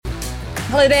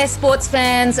Hello there, sports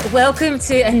fans. Welcome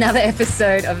to another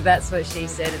episode of That's What She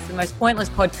Said. It's the most pointless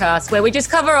podcast where we just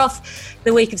cover off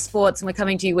the week of sports, and we're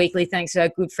coming to you weekly thanks to our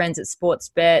good friends at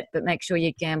Sportsbet, but make sure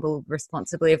you gamble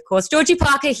responsibly, of course. Georgie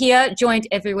Parker here, joined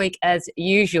every week as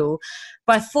usual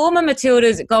by former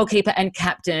Matildas goalkeeper and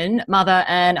captain, mother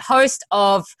and host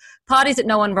of Parties That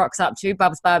No One Rocks Up To,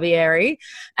 Bubz Barbieri.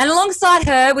 And alongside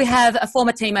her, we have a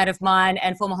former teammate of mine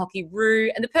and former hockey Roo,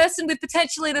 and the person with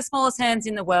potentially the smallest hands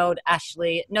in the world,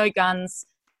 Ashley. No guns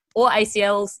or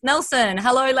ACLs. Nelson.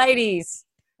 Hello, ladies.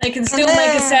 They can still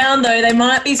make a sound, though. They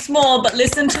might be small, but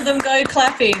listen to them go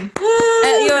clapping.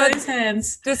 Woo, those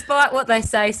hands. Despite what they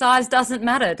say, size doesn't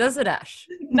matter, does it, Ash?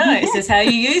 No, it's just how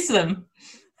you use them.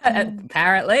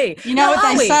 Apparently. You know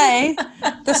what they say?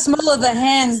 The smaller the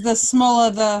hands, the smaller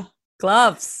the...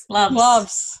 Gloves.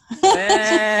 Gloves.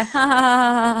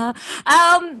 Yeah.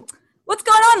 What's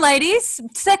going on, ladies?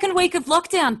 Second week of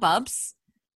lockdown, Bubz.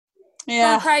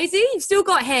 Yeah. Going crazy? You've still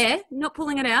got hair, not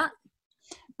pulling it out?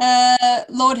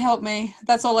 Lord help me.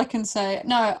 That's all I can say.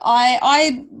 No, I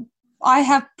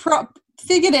have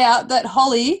figured out that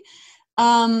Holly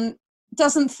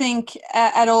doesn't think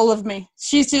at all of me.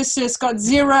 She's just got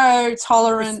zero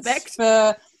tolerance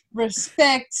for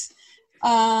respect.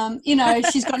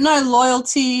 She's got no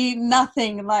loyalty,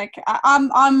 nothing. Like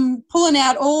I'm pulling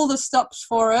out all the stops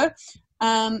for her,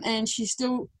 and she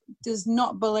still does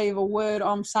not believe a word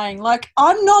I'm saying. Like,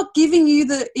 I'm not giving you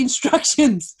the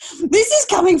instructions. This is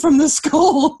coming from the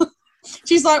school.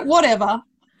 She's like, whatever.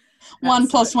 1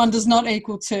 + 1 does not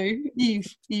equal 2.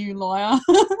 You liar.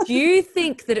 Do you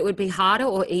think that it would be harder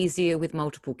or easier with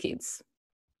multiple kids?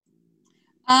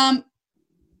 Well,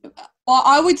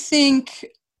 I would think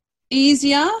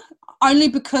easier, only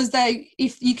because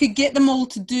if you could get them all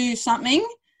to do something,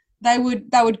 they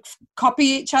would copy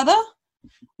each other.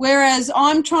 Whereas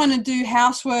I'm trying to do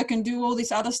housework and do all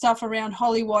this other stuff around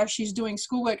Holly while she's doing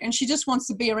schoolwork, and she just wants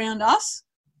to be around us.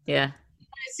 Yeah.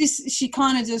 She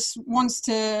kind of just wants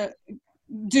to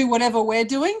do whatever we're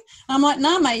doing. And I'm like,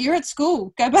 nah, mate, you're at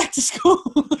school. Go back to school.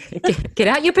 Get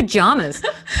out your pajamas.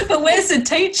 But where's the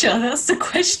teacher? That's the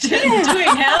question. Yeah. Doing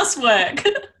housework.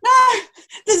 No,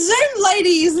 the Zoom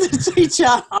lady is the teacher.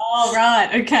 Oh,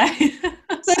 right. Okay.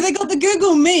 So they got the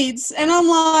Google Meets, and I'm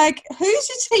like, who's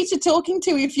your teacher talking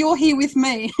to if you're here with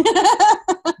me?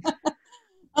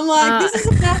 I'm like, this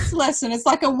is a maths lesson. It's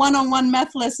like a one-on-one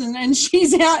math lesson, and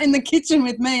she's out in the kitchen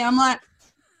with me. I'm like,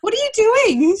 what are you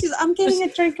doing? She's, I'm getting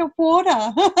a drink of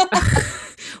water.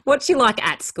 What's she like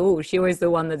at school? Is she always the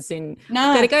one that's in,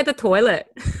 no. Gotta go to the toilet?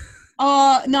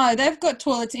 Oh, no, they've got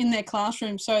toilets in their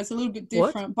classroom, so it's a little bit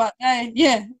different. What? But,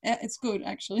 yeah, it's good,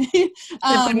 actually. They've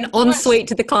got an ensuite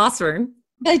to the classroom.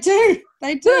 They do.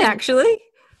 They do. Yeah, actually.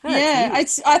 Yeah,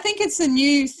 I think it's a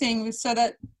new thing, so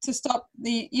that to stop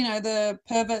the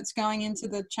perverts going into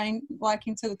the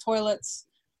into the toilets.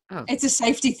 Oh. It's a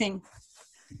safety thing.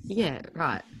 Yeah,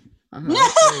 right. I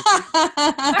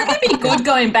think it'd be good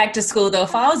going back to school, though.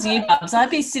 If I was you, Bubz, I'd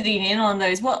be sitting in on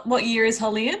those. What year is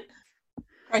Holly in?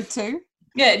 Grade 2.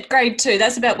 Yeah, grade 2.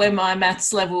 That's about where my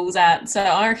maths level's at. So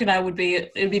I reckon it'd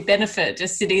be benefit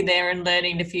just sitting there and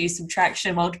learning a few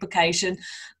subtraction, multiplication,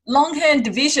 longhand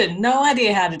division. No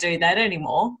idea how to do that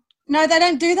anymore. No, they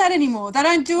don't do that anymore. They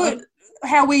don't do it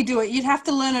how we do it. You'd have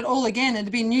to learn it all again.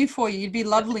 It'd be new for you. You'd be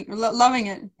loving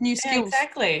it. New skills. Yeah,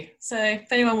 exactly. So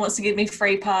if anyone wants to give me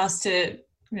free pass to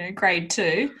grade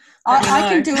 2, I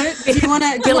can do it. Do you want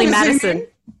to Billy Madison?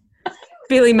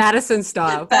 Billy Madison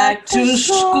style. Back to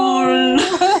school.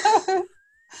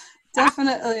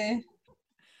 Definitely.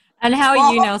 And how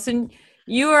are you, Nelson?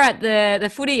 You were at the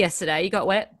footy yesterday. You got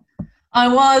wet? I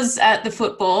was at the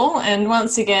football, and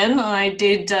once again, I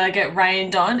did get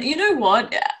rained on. You know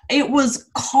what? It was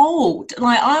cold.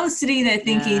 Like, I was sitting there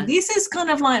thinking, this is kind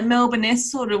of like Melbourne-esque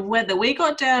sort of weather. We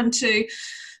got down to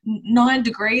 9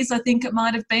 degrees, I think it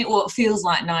might have been, or it feels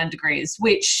like 9 degrees,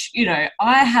 which,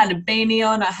 I had a beanie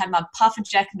on, I had my puffer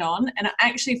jacket on, and I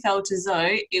actually felt as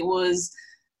though it was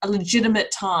a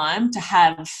legitimate time to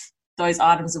have those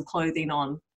items of clothing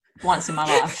on once in my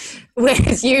life.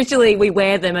 Whereas usually we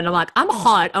wear them and I'm like, I'm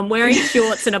hot, I'm wearing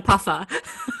shorts and a puffer.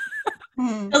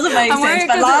 Doesn't make sense,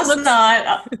 but last night,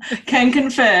 I can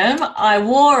confirm, I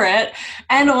wore it,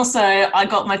 and also I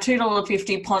got my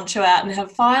 $2.50 poncho out and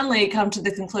have finally come to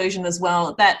the conclusion as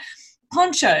well that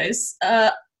ponchos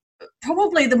are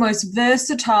probably the most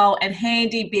versatile and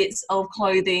handy bits of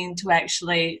clothing to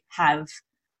actually have.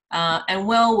 And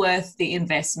well worth the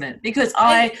investment, because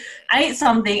I ate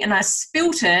something and I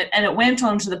spilt it and it went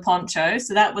onto the poncho,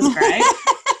 so that was great.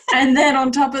 And then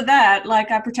on top of that,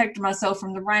 like, I protected myself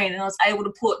from the rain and I was able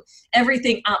to put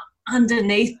everything up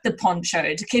underneath the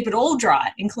poncho to keep it all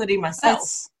dry, including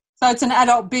myself. So it's an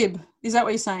adult bib. Is that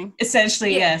what you're saying?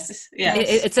 Essentially, yes.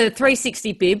 It's a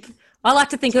 360 bib. I like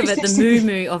to think of it the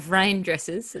moo-moo of rain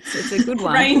dresses. It's a good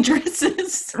one. Rain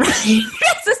dresses. Rain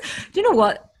dresses. Do you know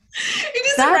what? It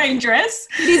is a rain dress.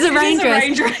 It is a rain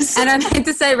dress. And I meant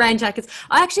to say rain jackets.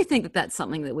 I actually think that that's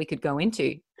something that we could go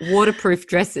into. Waterproof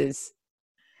dresses.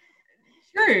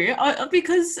 True,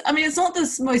 because, I mean, it's not the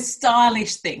most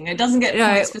stylish thing. It doesn't get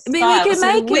points for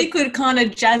style. We could kind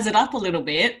of jazz it up a little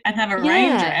bit and have a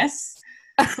rain dress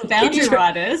for boundary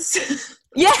riders.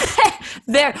 Yeah,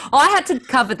 I had to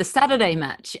cover the Saturday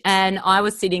match, and I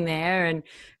was sitting there, and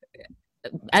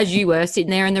as you were sitting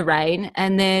there in the rain,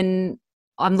 and then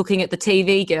I'm looking at the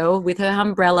TV girl with her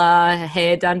umbrella, her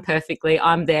hair done perfectly.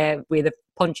 I'm there with a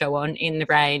poncho on in the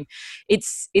rain.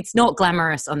 It's not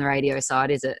glamorous on the radio side,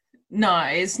 is it? No,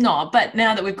 it's not. But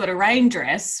now that we've got a rain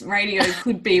dress, radio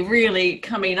could be really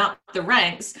coming up the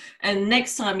ranks. And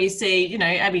next time you see, you know,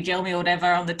 Abby Gelmy or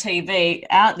whatever on the TV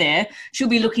out there, she'll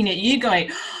be looking at you going,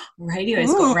 oh,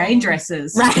 radio's got rain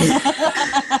dresses.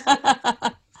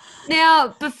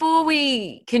 Now, before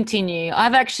we continue,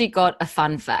 I've actually got a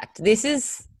fun fact. I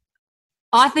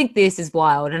think this is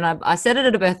wild. And I said it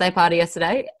at a birthday party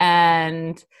yesterday.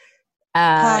 And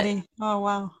party. Oh,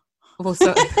 wow. Well,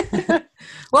 it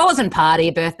wasn't party,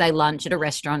 a birthday lunch at a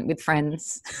restaurant with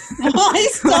friends. Oh,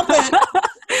 stop it.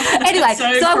 Anyway, so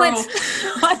I went.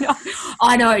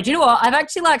 I know. Do you know what? I've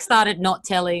actually started not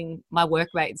telling my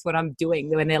workmates what I'm doing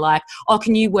when they're like, "Oh,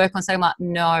 can you work on something?" I'm like,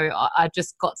 no, I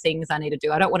just got things I need to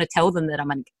do. I don't want to tell them that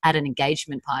I'm at an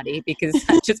engagement party because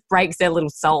that just breaks their little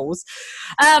souls.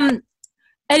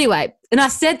 Anyway, and I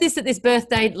said this at this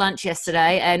birthday lunch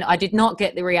yesterday, and I did not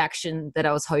get the reaction that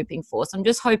I was hoping for. So I'm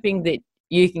just hoping that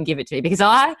you can give it to me, because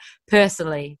I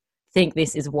personally think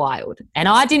this is wild. And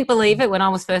I didn't believe it when I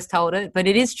was first told it, but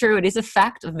it is true. It is a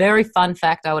fact, a very fun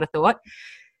fact, I would have thought.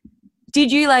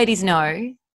 Did you ladies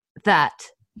know that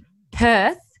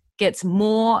Perth gets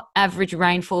more average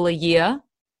rainfall a year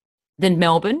than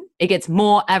Melbourne? It gets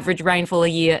more average rainfall a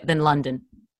year than London.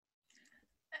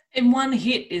 In one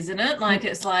hit, isn't it? Like,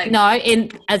 it's like... No,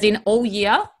 as in all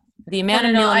year, the amount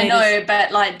of millimeters... I know,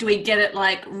 but, do we get it,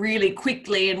 really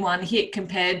quickly in one hit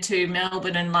compared to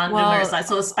Melbourne and London, where it's,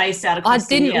 sort of spaced out across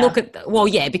the year? I didn't look at... Well,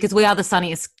 yeah, because we are the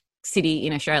sunniest city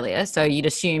in Australia, so you'd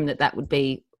assume that would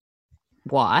be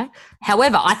why.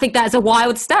 However, I think that's a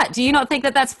wild stat. Do you not think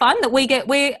that that's fun, that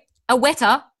we're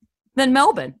wetter than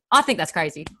Melbourne? I think that's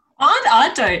crazy.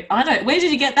 I don't. Where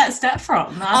did you get that stat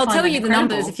from? I'll tell you the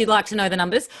numbers if you'd like to know the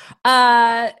numbers.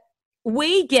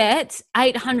 We get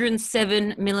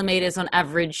 807 millimetres on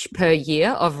average per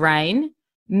year of rain.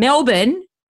 Melbourne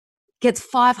gets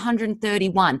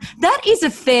 531. That is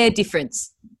a fair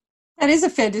difference. That is a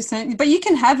fair distance, but you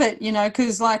can have it,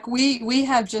 because we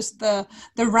have just the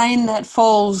rain that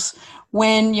falls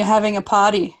when you're having a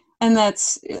party. And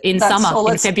that's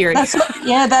summer, in February.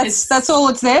 That's all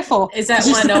it's there for. Is that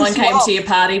why no one came to your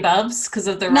party, Bubz, because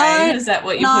of the rain? Is that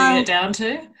what you're putting it down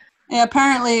to? Yeah,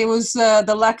 apparently it was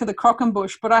the lack of the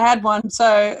crockenbush, but I had one,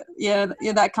 so yeah,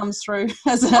 that comes through.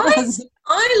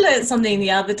 I learned something the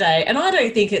other day, and I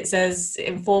don't think it's as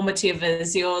informative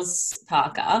as yours,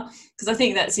 Parker, because I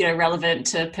think that's relevant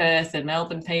to Perth and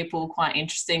Melbourne people, quite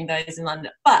interesting, those in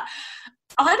London, but.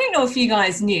 I don't know if you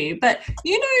guys knew, but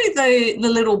the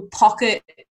little pocket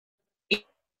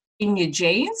in your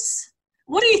jeans?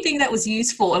 What do you think that was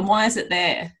used for, and why is it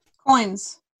there?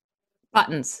 Coins.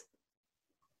 Buttons.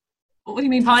 What do you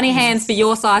mean? Tiny hands for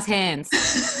your size hands.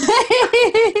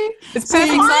 It's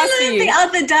perfect size for you. The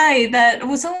other day that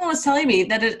someone was telling me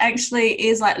that it actually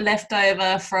is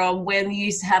leftover from when you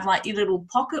used to have your little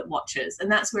pocket watches, and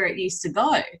that's where it used to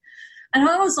go. And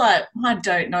I was like, I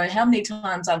don't know how many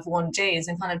times I've worn jeans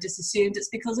and kind of just assumed it's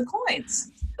because of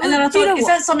coins. And then I thought, is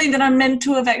that something that I'm meant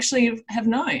to have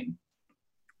known?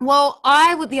 Well,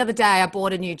 the other day I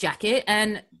bought a new jacket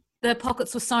and the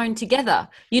pockets were sewn together.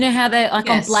 You know how they're on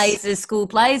blazers, school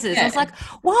blazers. Yeah. I was like,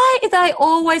 why are they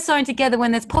always sewn together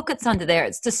when there's pockets under there?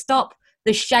 It's to stop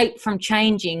the shape from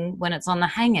changing when it's on the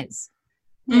hangers.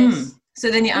 Yes.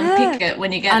 So then you unpick it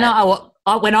when you get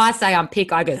it. When I say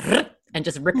unpick, I go... and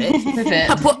just rip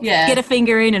it. Get a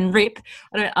finger in and rip.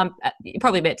 You're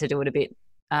probably meant to do it a bit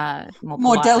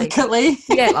more delicately.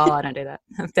 Yeah. Oh, I don't do that.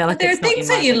 There are things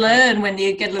that you learn when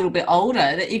you get a little bit older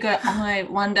that you go, I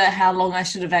wonder how long I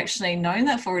should have actually known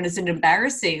that for, and is it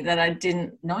embarrassing that I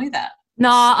didn't know that?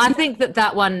 No, I think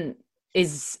that one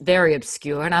is very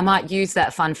obscure, and I might use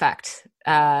that fun fact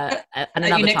at another time.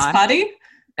 At your next party?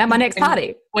 At my next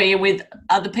party. Where you're with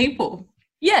other people?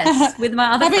 Yes, with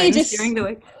my other friends during the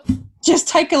week. just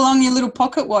take along your little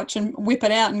pocket watch and whip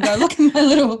it out and go, look at my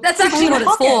little... That's actually what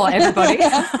it's for, everybody.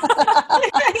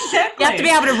 Exactly. You have to be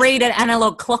able to read an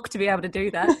analog clock to be able to do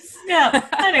that. Yeah.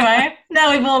 Anyway,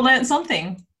 now we've all learnt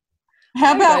something.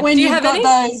 How about when you've got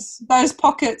any? those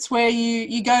pockets where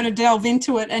you go to delve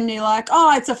into it and you're like,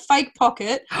 oh, it's a fake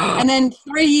pocket, and then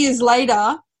 3 years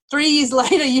later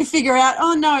you figure out,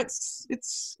 oh no, it's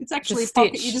actually a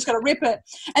pocket. You just got to rip it,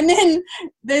 and then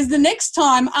there's the next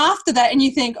time after that, and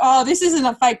you think, oh, this isn't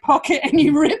a fake pocket, and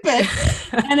you rip it,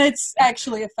 and it's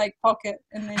actually a fake pocket,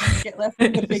 and then you get left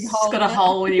with a big hole. It's got a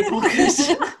hole in your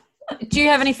pocket. Do you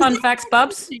have any fun facts,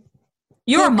 Bubz?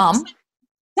 You're a mum.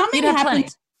 Something happened. Plenty.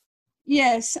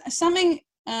 Yes, something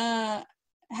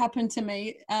happened to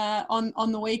me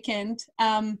on the weekend.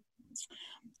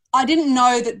 I didn't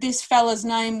know that this fella's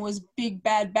name was Big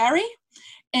Bad Barry,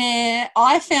 and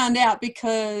I found out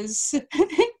because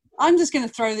I'm just going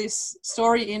to throw this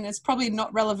story in. It's probably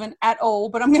not relevant at all,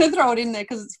 but I'm going to throw it in there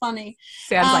because it's funny.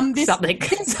 Sounds like something.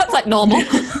 Sounds like normal.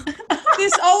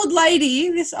 This old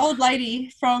lady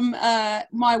from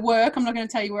my work, I'm not going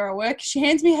to tell you where I work, she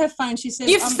hands me her phone. She says...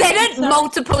 You've said it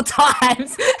multiple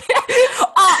times.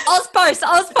 Ozpost.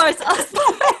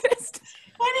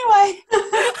 Anyway,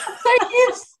 so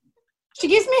she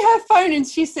gives me her phone and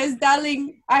she says,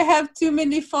 darling, I have too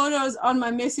many photos on my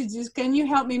messages. Can you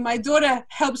help me? My daughter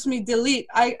helps me delete.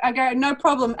 I go, no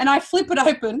problem. And I flip it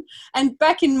open. And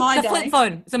back in my day... The flip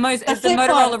phone. It's the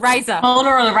Motorola Razr.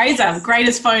 Motorola Razr,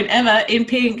 greatest phone ever in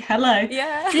pink. Hello.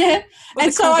 Yeah.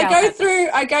 And so I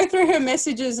go through her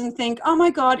messages and think, oh my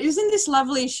God, isn't this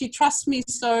lovely? She trusts me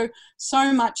so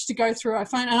much to go through her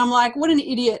phone. And I'm like, what an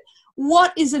idiot.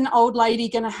 What is an old lady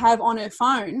going to have on her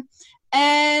phone?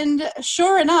 And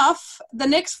sure enough, the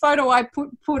next photo I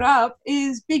put up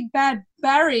is Big Bad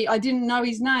Barry. I didn't know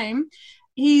his name.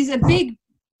 He's a big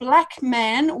black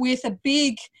man with a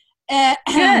big the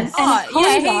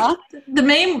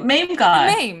meme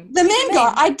guy. The meme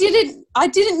guy. I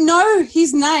didn't know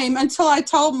his name until I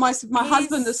told my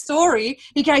husband the story.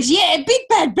 He goes, yeah, Big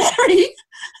Bad Barry.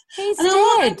 He's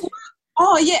dead.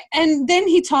 Oh, yeah, and then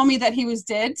he told me that he was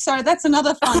dead, so that's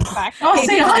another fun fact. I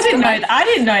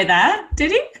didn't know that.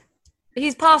 Did he?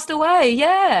 He's passed away,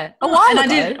 yeah. A while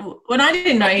ago. I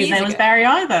didn't know his name was Barry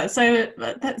either, so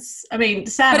that's,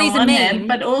 sad on one hand,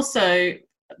 but also,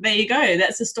 there you go,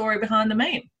 that's the story behind the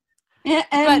meme. Yeah,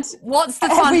 and but what's the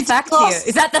fun fact here?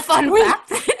 Is that the fun fact?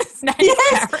 His name is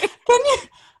Barry?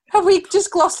 Have we just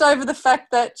glossed over the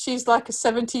fact that she's like a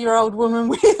 70-year-old woman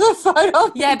with a photo?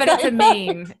 Yeah, but it's a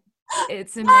meme.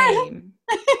 It's a meme.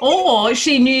 Or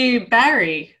she knew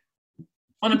Barry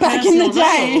on a back in the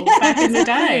day. Back in the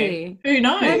day. Who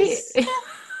knows?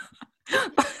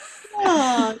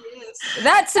 Oh, yes.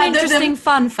 That's an interesting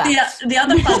fun fact. The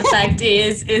other fun fact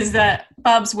is that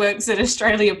Bubz works at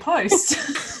Australia Post.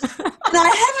 No, I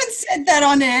haven't said that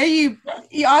on air.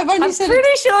 I'm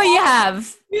pretty sure you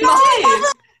have. You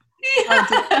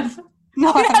have.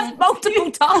 No, you have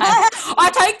multiple times. I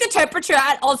take the temperature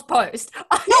at Ozpost. No,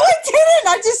 I didn't.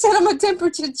 I just said I'm a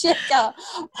temperature checker.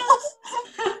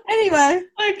 Anyway.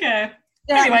 Okay.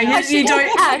 Yeah, anyway,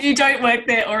 you don't work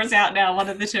there, or it's out now, one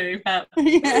of the two. But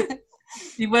yeah.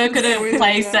 You work at a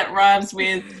place that rhymes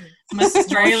with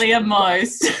Australia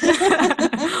Most.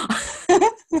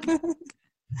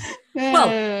 Well,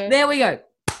 there we go.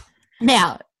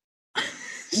 Now,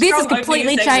 this has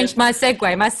completely changed my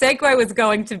segue. My segue was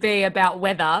going to be about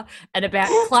weather and about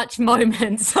clutch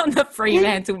moments on the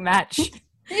Fremantle match.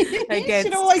 You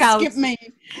should always skip me.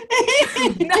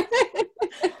 No,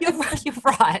 you're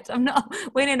right.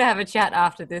 We need to have a chat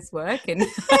after this work. And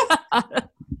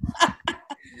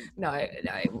no,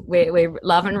 we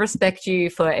love and respect you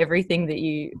for everything that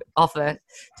you offer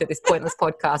to this pointless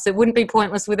podcast. It wouldn't be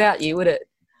pointless without you, would it?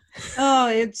 Oh,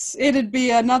 it'd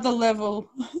be another level.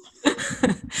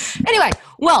 Anyway,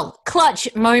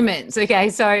 clutch moments. Okay,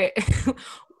 so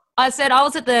I said I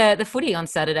was at the footy on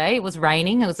Saturday. It was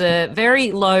raining. It was a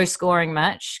very low scoring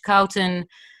match. Carlton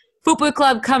Football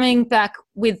Club coming back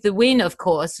with the win, of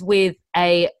course, with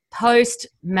a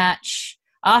post-match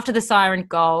after the siren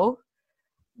goal.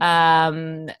 A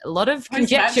lot of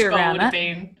conjecture around that.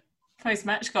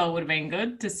 Post-match goal would have been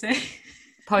good to see.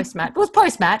 Post-match. It was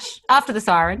post-match, after the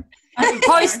siren.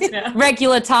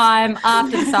 Post-regular time,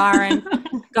 after the siren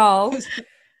goal.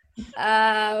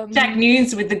 Jack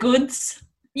News with the goods.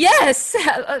 Yes,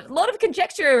 a lot of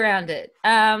conjecture around it.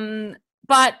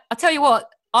 But I'll tell you what,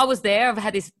 I was there. I've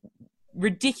had this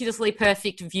ridiculously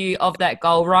perfect view of that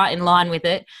goal, right in line with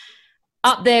it.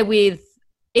 Up there with...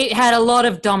 It had a lot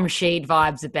of Dom Sheed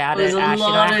vibes about it. There's a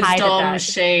lot of Dom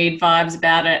Sheed vibes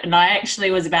about it. And I actually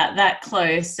was about that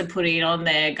close to putting it on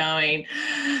there going,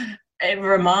 it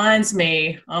reminds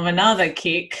me of another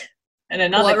kick and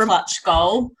another clutch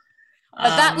goal.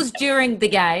 But that was during the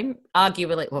game,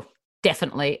 arguably, well,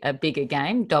 definitely a bigger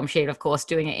game. Dom Sheed, of course,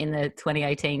 doing it in the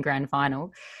 2018 grand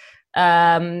final.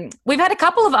 We've had a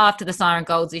couple of after the siren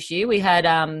goals this year. We had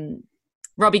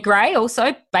Robbie Gray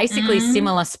also, basically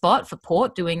similar spot for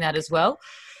Port, doing that as well.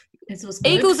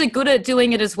 Eagles are good at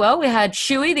doing it as well. We had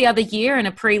Shuey the other year in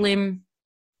a prelim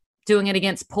doing it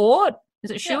against Port. Is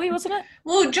it Shuey, wasn't it?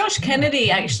 Well, Josh Kennedy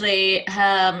actually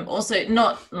also,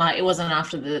 not like it wasn't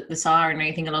after the siren or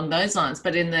anything along those lines,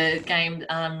 but in the game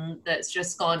that's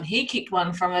just gone, he kicked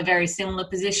one from a very similar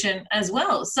position as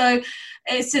well. So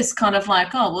it's just kind of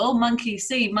like, oh, well, monkey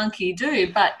see, monkey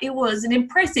do. But it was an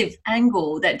impressive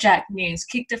angle that Jack News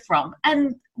kicked it from.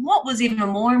 And what was even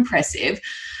more impressive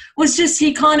was just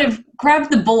he kind of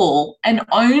grabbed the ball and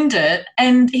owned it,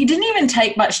 and he didn't even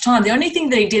take much time. The only thing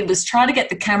that he did was try to get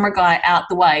the camera guy out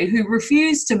the way, who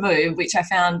refused to move, which I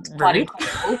found quite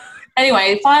incredible.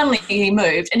 Anyway, finally he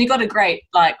moved, and he got a great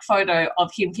photo of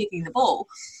him kicking the ball.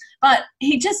 But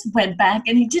he just went back,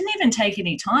 and he didn't even take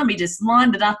any time. He just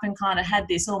lined it up and kind of had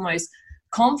this almost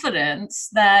confidence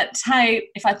that, hey,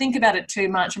 if I think about it too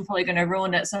much, I'm probably going to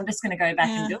ruin it, so I'm just going to go back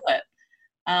and do it.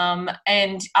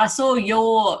 And I saw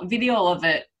your video of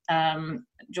it,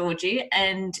 Georgie,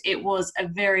 and it was a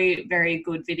very, very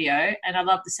good video. And I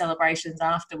love the celebrations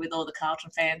after with all the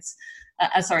Carlton fans,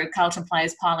 Carlton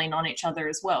players piling on each other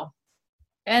as well.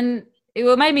 And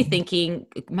it made me thinking,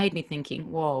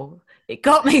 whoa, it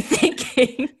got me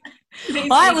thinking.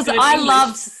 Can I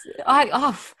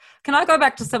go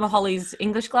back to some of Holly's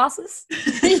English classes?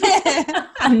 Yeah.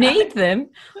 I need them.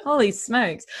 Holy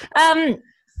smokes.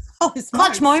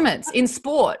 Clutch moments in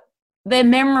sport, they're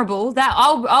memorable. That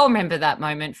I'll remember that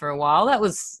moment for a while. That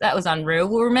was unreal.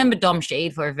 We'll remember Dom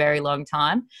Sheed for a very long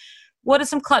time. What are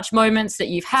some clutch moments that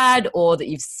you've had or that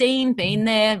you've seen, been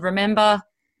there, remember?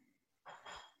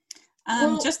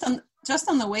 Just on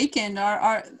the weekend,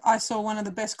 I saw one of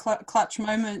the best clutch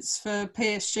moments for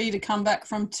PSG to come back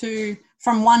from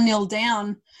 1-0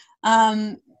 down.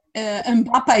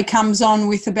 Mbappe comes on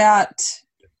with about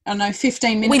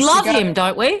 15 minutes. We love him,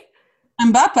 don't we?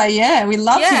 Mbappe, yeah, we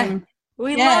love him.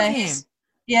 We love him.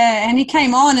 Yeah, and he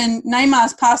came on, and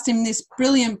Neymar's passed him this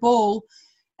brilliant ball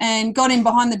and got him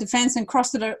behind the defence and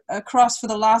crossed it across for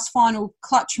the last final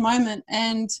clutch moment.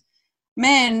 And,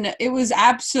 man, it was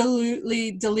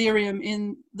absolutely delirium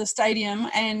in the stadium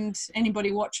and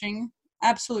anybody watching.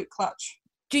 Absolute clutch.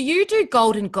 Do you do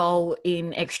golden goal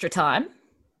in extra time?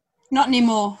 Not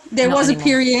anymore. There was a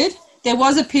period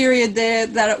there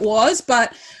that it was,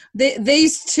 but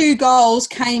these two goals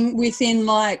came within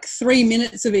 3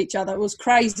 minutes of each other. It was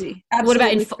crazy. Absolutely. What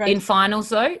about in finals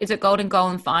though? Is it golden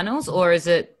goal in finals, or is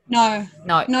it? No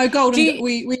golden.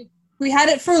 We had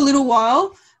it for a little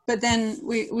while, but then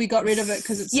we got rid of it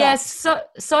because it's yes.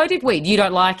 So did we. You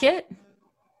don't like it?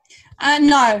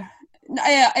 No.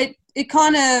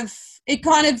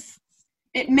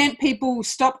 It meant people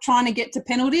stopped trying to get to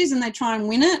penalties and they try and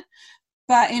win it.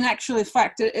 But in actual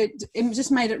fact, it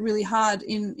just made it really hard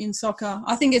in soccer.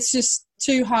 I think it's just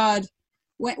too hard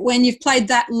when you've played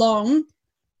that long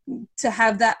to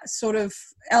have that sort of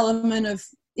element of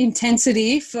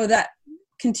intensity for that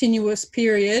continuous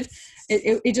period.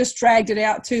 It just dragged it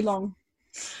out too long.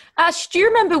 Do you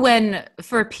remember when,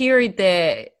 for a period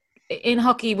there, in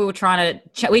hockey, we were trying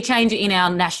to we change it in our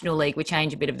national league. We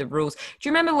change a bit of the rules. Do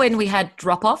you remember when we had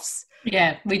drop-offs?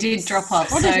 Yeah, we did drop off.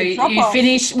 So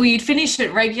you'd finish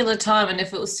at regular time, and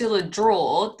if it was still a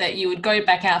draw, that you would go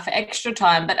back out for extra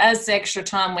time. But as the extra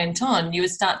time went on, you would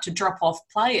start to drop off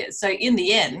players. So in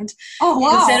the end,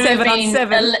 instead of it being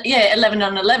 11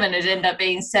 on 11, it ended up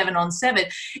being 7 on 7.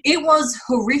 It was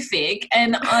horrific,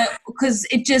 and because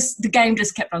the game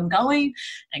just kept on going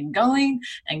and going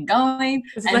and going,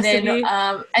 and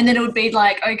then it would be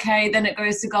like, okay, then it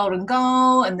goes to golden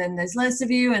goal, and then there's less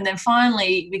of you, and then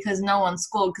finally, because no one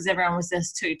scored because everyone was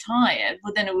just too tired,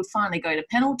 well, then it would finally go to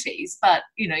penalties. But,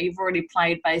 you've already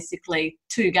played basically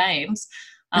 2 games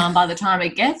by the time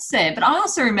it gets there. But I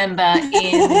also remember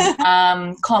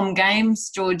in Com Games,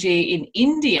 Georgie, in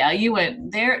India, you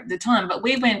weren't there at the time, but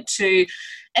we went to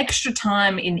extra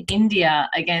time in India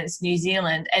against New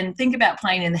Zealand, and think about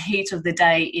playing in the heat of the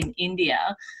day in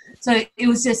India. So it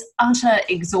was just utter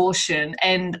exhaustion,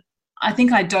 and I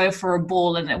think I dove for a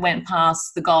ball and it went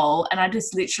past the goal, and I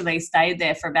just literally stayed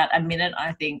there for about a minute,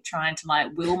 I think, trying to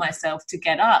will myself to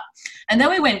get up. And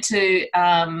then we went to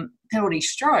penalty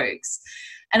strokes,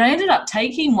 and I ended up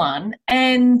taking one,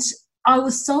 and I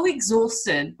was so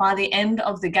exhausted by the end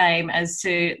of the game as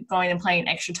to going and playing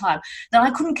extra time that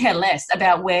I couldn't care less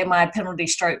about where my penalty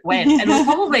stroke went. And it was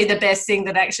probably the best thing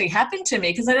that actually happened to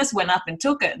me because I just went up and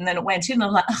took it and then it went in.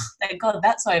 I'm like, oh, thank God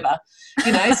that's over.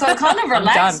 You know, so it kind of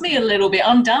relaxed me a little bit.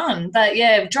 I'm done. But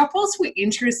yeah, drop-offs were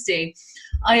interesting.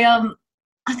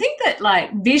 I think that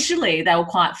like visually they were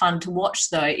quite fun to watch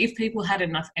though if people had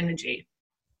enough energy.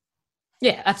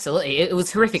 Yeah, absolutely. It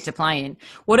was horrific to play in.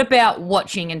 What about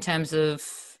watching in terms of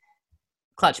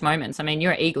clutch moments? I mean,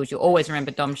 you're at Eagles. You'll always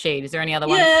remember Dom Sheed. Is there any other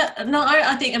one? Yeah, no,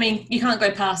 I think, I mean, you can't go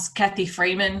past Kathy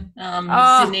Freeman,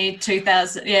 Sydney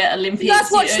 2000, Olympics. You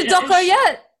guys watched the doco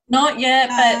yet? Not yet,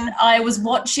 but I was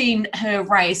watching her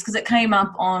race because it came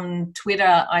up on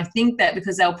Twitter. I think that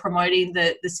because they were promoting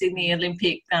the Sydney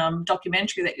Olympic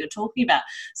documentary that you're talking about.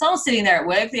 So I was sitting there at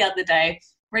work the other day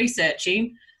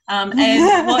researching and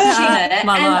watching it,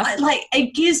 and like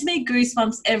it gives me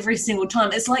goosebumps every single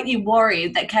time. It's like you're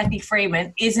worried that Kathy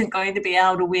Freeman isn't going to be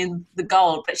able to win the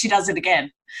gold, but she does it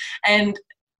again and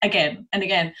again and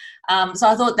again. So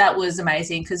I thought that was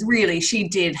amazing because really she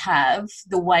did have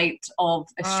the weight of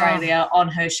Australia on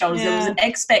her shoulders. There was an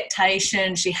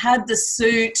expectation. She had the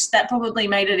suit that probably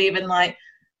made it even like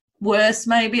worse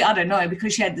maybe. I don't know,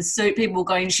 because she had the suit. People were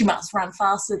going, she must run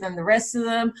faster than the rest of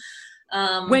them.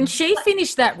 When she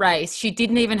finished that race, she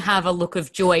didn't even have a look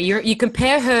of joy. You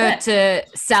compare her to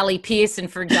Sally Pearson,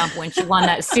 for example, when she won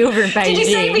that silver in Beijing. Did you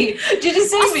see me?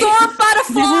 I saw a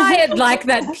butterfly and like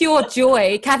that pure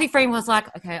joy. Kathy Freeman was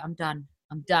like, okay, I'm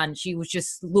done. She was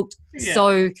just looked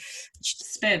so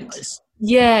spent.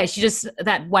 Yeah, she just,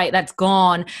 that weight, that's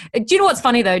gone. Do you know what's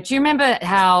funny though? Do you remember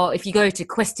how if you go to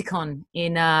Questacon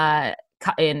in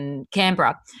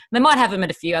Canberra, they might have them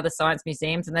at a few other science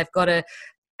museums, and they've got a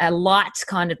light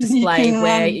kind of display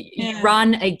where you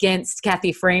run against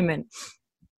Kathy Freeman,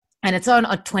 and it's on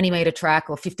a 20-meter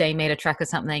track or 15-meter track or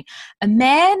something. A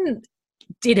man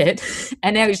did it,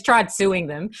 and now he's tried suing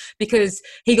them because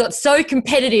he got so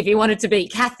competitive he wanted to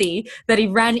beat Kathy that he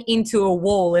ran into a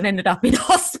wall and ended up in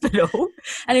hospital.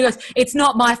 And he goes, it's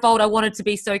not my fault, I wanted to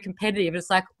be so competitive. It's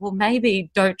like, well,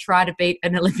 maybe don't try to beat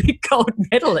an Olympic gold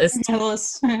medalist.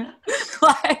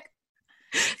 Like,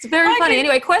 it's very funny.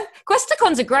 Anyway,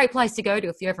 Questacon's a great place to go to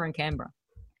if you're ever in Canberra.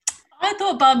 I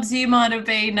thought, Bubz, you might have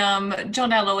been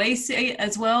John Aloisi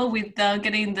as well with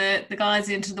getting the guys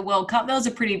into the World Cup. That was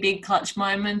a pretty big clutch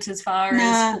moment as far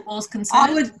as football's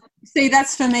concerned. I would see,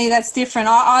 that's for me, that's different.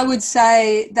 I would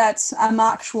say that's a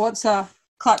Mark Schwarzer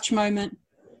clutch moment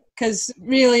because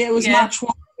really it was Mark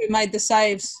Schwarzer who made the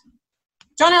saves.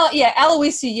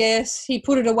 Aloisi, yes, he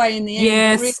put it away in the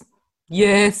end.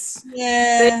 Yes.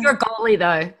 Yeah. You're a goalie,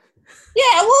 though.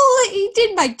 Yeah, well, he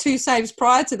did make 2 saves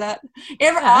prior to that.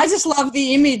 I just love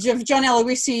the image of John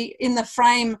Aloisi in the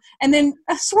frame, and then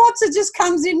Schwarzer just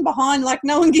comes in behind like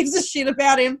no one gives a shit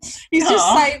about him. He's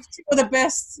just saved 2 of the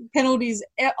best penalties.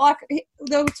 Like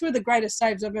they were 2 of the greatest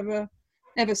saves I've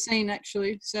ever seen,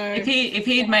 actually. So if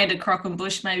he had made a crock and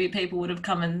bush, maybe people would have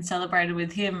come and celebrated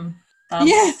with him. Bubz.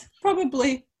 Yeah,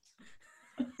 probably.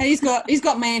 And he's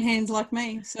got man hands like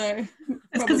me, so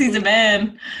it's because he's a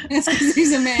man. It's because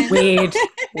he's a man. Weird.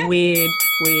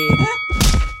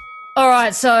 All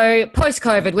right, so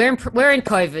post-COVID, we're in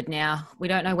COVID now. We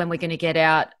don't know when we're going to get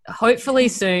out. Hopefully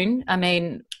soon. I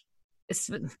mean, it's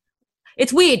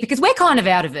weird because we're kind of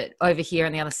out of it over here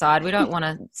on the other side. We don't want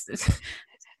to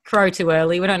crow too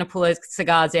early. We don't want to pull those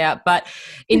cigars out. But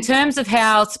in terms of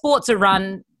how sports are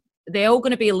run, they're all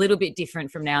going to be a little bit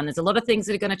different from now. And there's a lot of things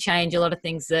that are going to change, a lot of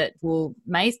things that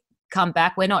may come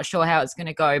back. We're not sure how it's going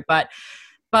to go. But,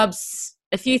 Bubz,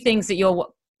 a few things that you're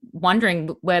wondering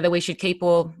whether we should keep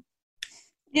or...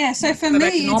 Yeah, so for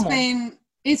me,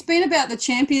 it's been about the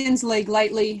Champions League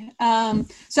lately.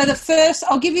 So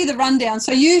I'll give you the rundown.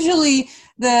 So usually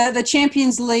the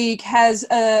Champions League has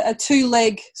a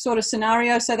 2-leg sort of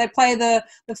scenario. So they play the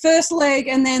first leg,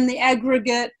 and then the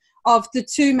aggregate of the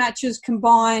 2 matches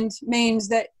combined means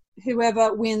that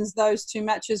whoever wins those 2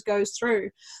 matches goes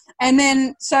through. And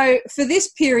then, so for this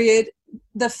period,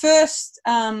 the first,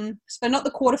 so not the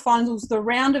quarterfinals, the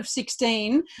round of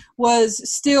 16 was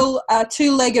still a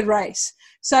 2-legged race.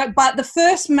 So, but the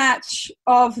first match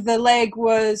of the leg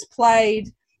was played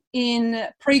in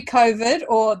pre-COVID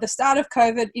or the start of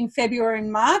COVID in February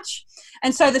and March.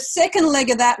 And so the second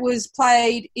leg of that was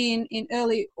played in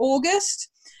early August.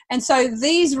 And so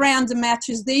these rounds of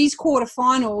matches, these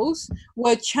quarterfinals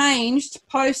were changed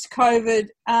post-COVID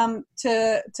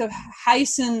to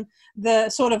hasten the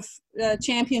sort of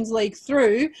Champions League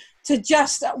through to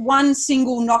just one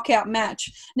single knockout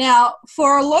match. Now,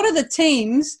 for a lot of the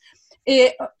teams,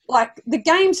 the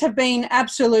games have been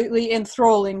absolutely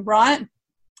enthralling, right?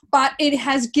 but it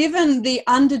has given the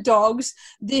underdogs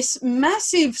this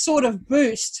massive sort of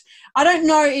boost. I don't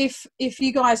know if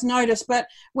you guys notice, but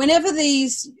whenever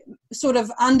these sort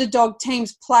of underdog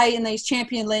teams play in these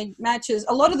Champion League matches,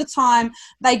 a lot of the time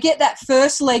they get that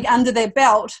first leg under their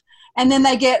belt and then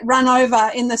they get run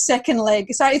over in the second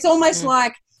leg. So it's almost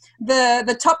like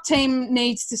the top team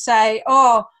needs to say,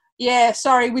 oh, yeah,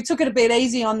 sorry, we took it a bit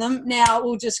easy on them. Now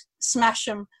we'll just smash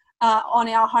them on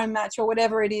our home match or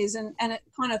whatever it is. And it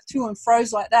kind of to and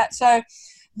fro's like that. So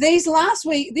this last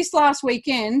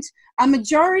weekend, a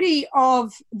majority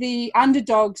of the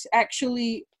underdogs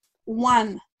actually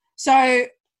won. So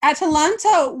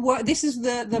Atalanta, this is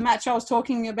the match I was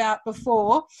talking about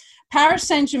before. Paris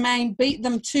Saint-Germain beat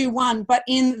them 2-1, but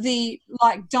in the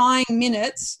dying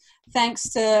minutes, thanks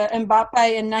to Mbappe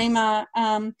and Neymar,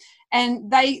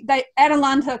 and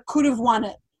Atalanta could have won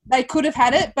it. They could have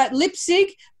had it, but Leipzig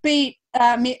beat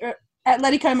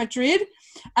Atletico Madrid.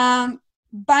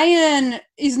 Bayern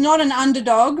is not an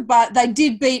underdog, but they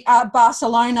did beat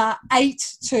Barcelona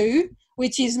 8-2,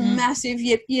 which is massive.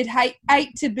 You'd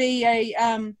hate to be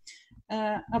a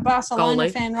Barcelona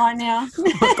fan right now.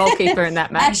 Goalkeeper in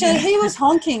that match. Actually, he was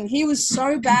honking. He was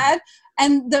so bad.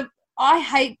 And I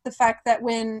hate the fact that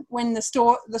when the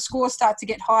scores start to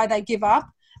get high, they give up.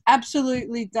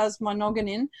 Absolutely does my noggin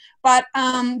in. But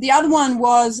the other one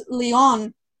was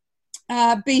Lyon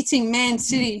beating Man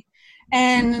City.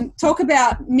 And talk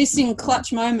about missing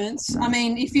clutch moments. I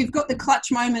mean, if you've got the clutch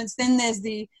moments, then there's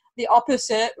the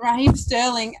opposite. Raheem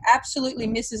Sterling absolutely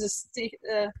misses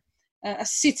a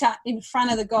sitter in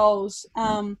front of the goals,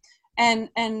 and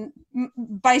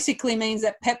basically means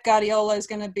that Pep Guardiola is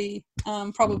going to be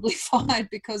probably fired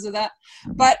because of that.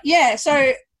 But yeah,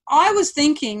 so I was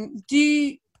thinking,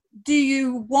 do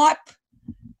you wipe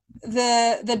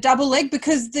the double leg,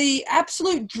 because the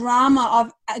absolute drama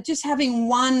of just having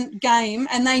one game,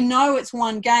 and they know it's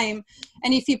one game,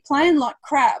 and if you're playing like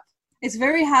crap, it's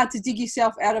very hard to dig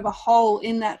yourself out of a hole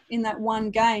in that one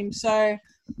game. So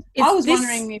I was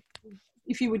wondering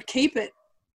if you would keep it.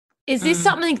 Is this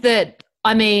something that,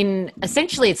 I mean,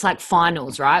 essentially it's like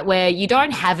finals, right, where you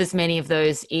don't have as many of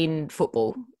those in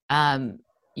football.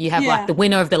 You have the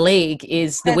winner of the league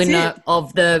is the winner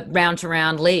of the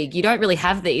round-to-round league. You don't really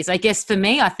have these. I guess for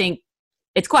me, I think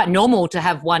it's quite normal to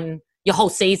have your whole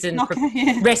season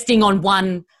resting on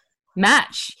one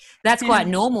match. That's quite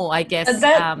normal, I guess.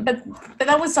 But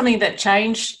that was something that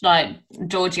changed,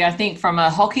 Georgie, I think from a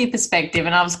hockey perspective,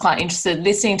 and I was quite interested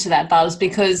listening to that, Bubz,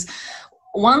 because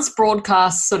once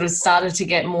broadcasts sort of started to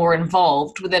get more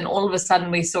involved, then all of a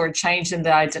sudden we saw a change in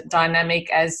the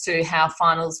dynamic as to how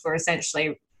finals were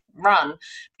essentially run.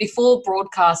 Before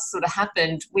broadcasts sort of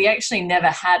happened, we actually never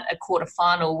had a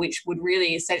quarterfinal, which would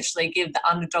really essentially give the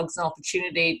underdogs an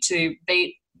opportunity to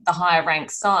beat the higher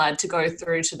ranked side to go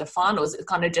through to the finals. It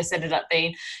kind of just ended up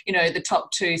being, the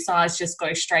top two sides just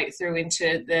go straight through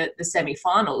into the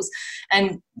semi-finals.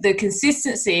 And the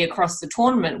consistency across the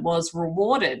tournament was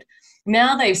rewarded.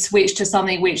 Now they've switched to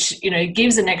something which,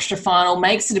 gives an extra final,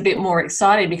 makes it a bit more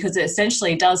exciting, because it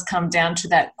essentially does come down to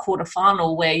that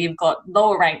quarterfinal where you've got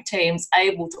lower ranked teams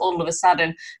able to all of a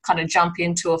sudden kind of jump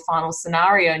into a final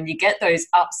scenario, and you get those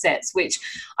upsets, which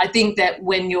I think that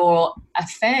when you're a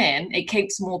fan, it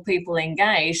keeps more people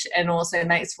engaged and also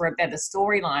makes for a better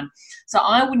storyline. So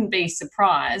I wouldn't be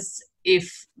surprised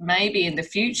if maybe in the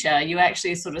future you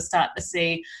actually sort of start to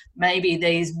see maybe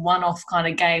these one-off kind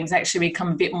of games actually become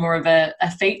a bit more of a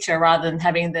feature rather than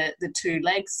having the two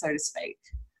legs, so to speak.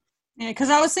 Yeah, because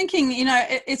I was thinking,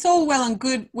 it's all well and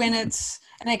good when it's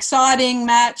an exciting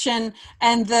match and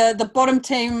the bottom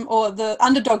team or the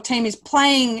underdog team is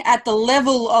playing at the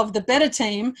level of the better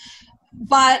team,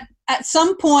 but at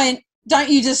some point, don't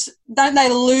they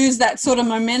lose that sort of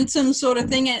momentum sort of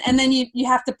thing, and then you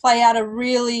have to play out a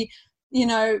really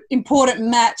important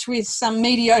match with some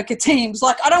mediocre teams.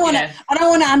 I don't want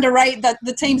to underrate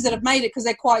the teams that have made it, because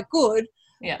they're quite good.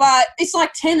 Yeah. But it's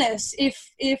like tennis.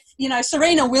 If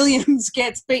Serena Williams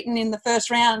gets beaten in the first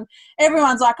round,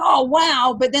 everyone's like, oh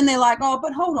wow, but then they're like, oh,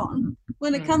 but hold on.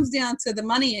 When it comes down to the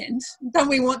money end, don't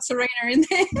we want Serena in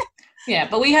there? Yeah,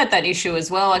 but we had that issue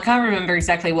as well. I can't remember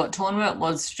exactly what tournament it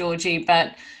was, Georgie,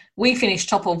 but we finished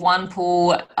top of one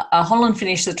pool, Holland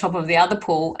finished the top of the other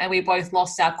pool, and we both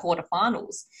lost our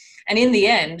quarterfinals. And in the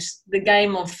end, the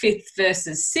game of 5th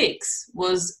versus 6th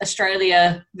was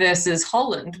Australia versus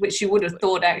Holland, which you would have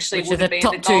thought actually would have been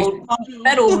the gold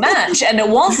medal match, and it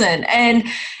wasn't. And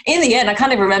in the end, I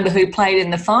can't even remember who played in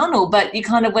the final, but you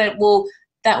kind of went, well,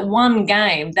 that one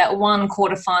game, that one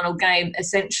quarterfinal game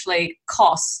essentially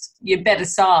cost your better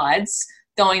sides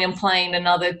going and playing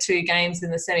another 2 games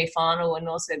in the semi-final and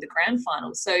also the grand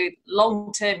final. So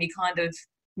long term, you kind of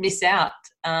miss out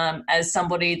as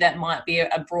somebody that might be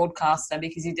a broadcaster,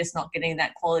 because you're just not getting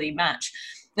that quality match.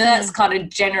 Now, that's kind of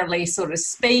generally sort of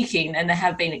speaking, and there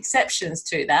have been exceptions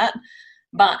to that,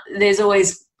 but there's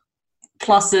always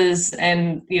pluses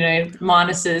and, you know,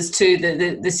 minuses to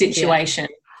the situation.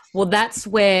 Yeah. Well, that's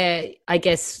where I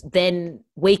guess then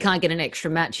we can't get an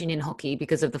extra match in hockey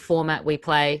because of the format we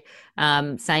play.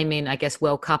 Same in, I guess,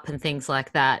 World Cup and things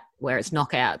like that, where it's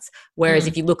knockouts. Whereas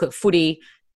if you look at footy,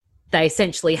 they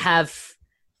essentially have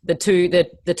the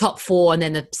top 4 and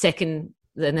then the second,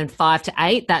 and then 5 to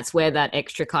 8. That's where that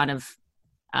extra kind of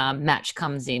match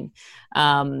comes in.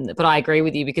 But I agree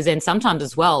with you, because then sometimes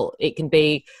as well, it can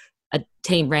be a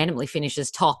team randomly finishes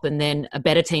top and then a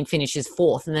better team finishes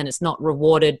 4th, and then it's not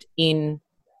rewarded in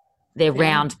their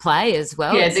round play as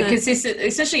well. Yeah, the consistent,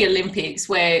 especially Olympics,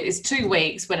 where it's 2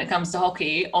 weeks when it comes to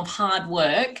hockey of hard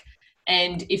work.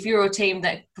 And if you're a team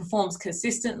that performs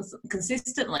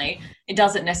consistently, it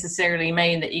doesn't necessarily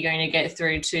mean that you're going to get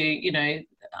through to, you know,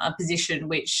 a position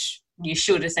which you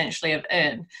should essentially have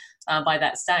earned by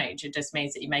that stage. It just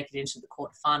means that you make it into the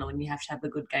quarterfinal and you have to have a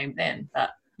good game then. But,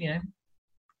 you know,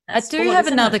 I do have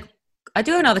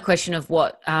another question of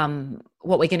what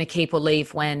we're going to keep or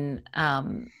leave when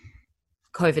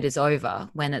COVID is over,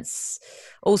 when it's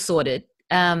all sorted.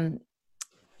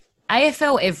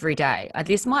 AFL every day.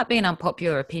 This might be an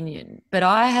unpopular opinion, but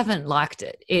I haven't liked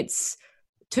it. It's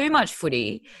too much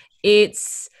footy.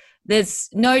 There's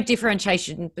no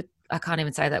differentiation, but I can't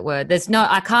even say that word.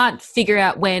 I can't figure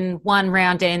out when one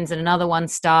round ends and another one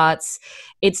starts.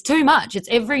 It's too much. It's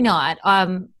every night.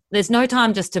 There's no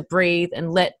time just to breathe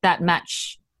and let that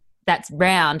match, that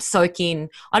round, soak in.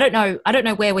 I don't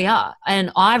know where we are, and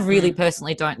I really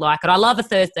personally don't like it. I love a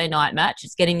Thursday night match.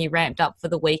 It's getting you ramped up for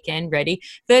the weekend, ready.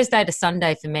 Thursday to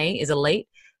Sunday for me is elite.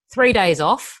 3 days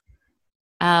off,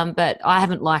 but I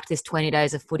haven't liked this 20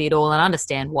 days of footy at all, and I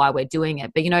understand why we're doing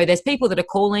it. But, you know, there's people that are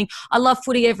calling, I love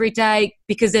footy every day,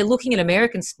 because they're looking at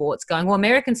American sports going, well,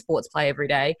 American sports play every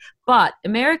day, but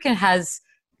American has...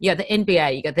 You got the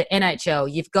NBA, you got the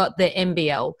NHL, you've got the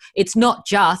NBL. It's not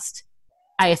just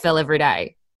AFL every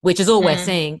day, which is all we're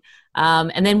seeing.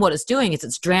 And then what it's doing is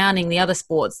it's drowning the other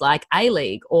sports like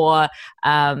A-League or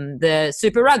the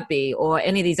Super Rugby or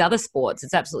any of these other sports.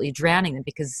 It's absolutely drowning them,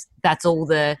 because that's all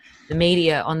the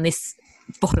media on this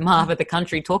bottom half of the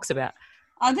country talks about.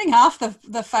 I think half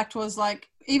the fact was, like,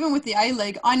 even with the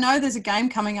A-League, I know there's a game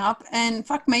coming up, and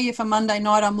fuck me if a Monday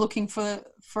night I'm looking for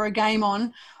a game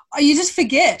on. You just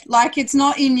forget, like, it's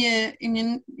not in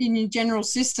your general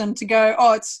system to go,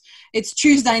 oh, it's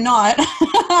Tuesday night.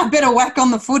 I better whack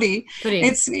on the footy.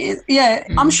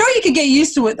 I'm sure you could get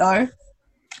used to it though.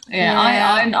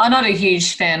 Yeah. I'm not a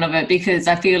huge fan of it, because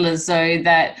I feel as though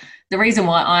that the reason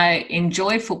why I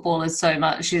enjoy football is so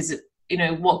much is, you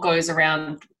know, what goes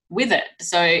around with it.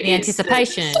 So the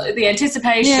anticipation,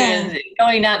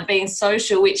 going out and being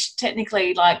social, which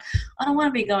technically, like, I don't want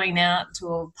to be going out to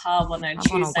a pub on a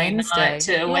Tuesday night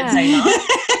to a Wednesday night.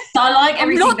 So I like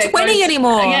everything. I'm not 20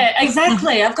 anymore. Yeah,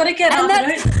 exactly. I've got to get up.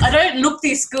 I don't look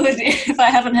this good if I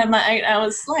haven't had my 8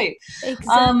 hours sleep.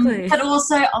 Exactly. But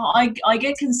also I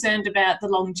get concerned about the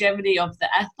longevity of the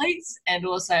athletes, and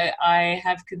also I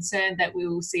have concern that we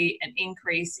will see an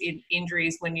increase in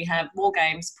injuries when you have more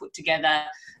games put together,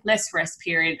 less rest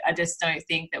period. I just don't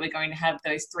think that we're going to have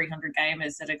those 300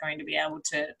 gamers that are going to be able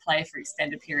to play for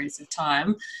extended periods of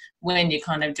time when you're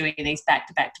kind of doing these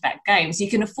back-to-back-to-back games. You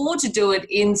can afford to do it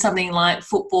in something like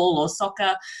football or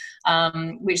soccer,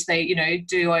 which they, you know,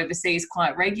 do overseas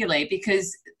quite regularly,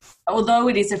 because although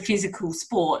it is a physical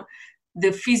sport,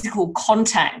 the physical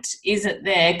contact isn't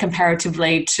there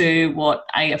comparatively to what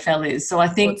AFL is. So I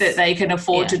think that they can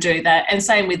afford to do that. And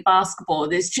same with basketball.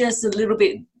 There's just a little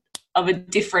bit of a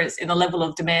difference in the level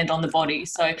of demand on the body.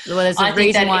 So there's a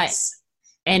reason why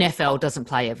NFL doesn't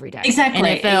play every day.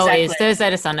 Exactly. NFL is Thursday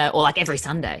to Sunday, or like every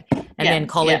Sunday, and then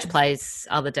college plays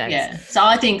other days. Yeah. So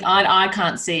I think I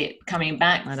can't see it coming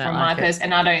back from my person,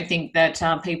 and I don't think that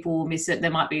people will miss it.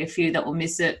 There might be a few that will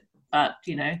miss it, but,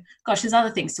 you know, gosh, there's other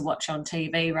things to watch on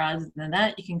TV rather than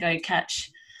that. You can go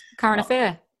catch Current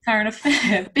Affair,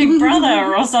 Big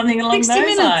Brother, or something along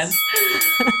those lines.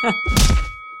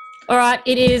 All right,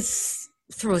 it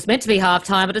was meant to be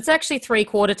halftime, but it's actually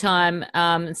 3/4 time.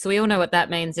 So we all know what that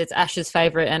means. It's Ash's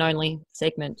favourite and only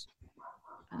segment.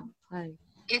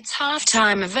 It's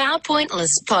halftime of our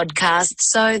Pointless podcast,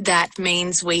 so that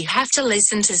means we have to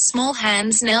listen to Small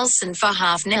Hands Nelson for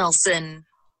Half Nelson.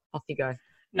 Off you go.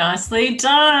 Nicely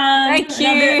done. Thank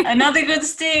you. Another good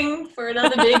sting for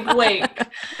another big week.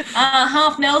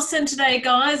 Half Nelson today,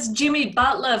 guys. Jimmy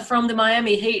Butler from the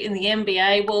Miami Heat in the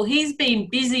NBA. Well, he's been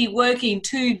busy working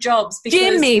 2 jobs.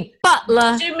 Jimmy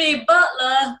Butler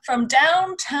From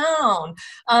downtown.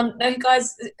 No,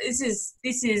 guys, this is.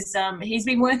 He's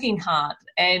been working hard,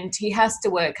 and he has to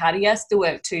work hard. He has to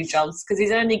work 2 jobs because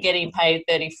he's only getting paid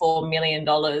 $34 million.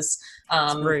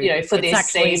 For this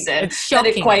season. It's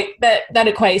shocking. That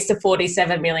equates to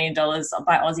 $47 million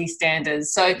by Aussie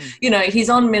standards. So, he's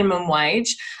on minimum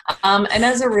wage. And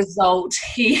as a result,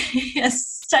 he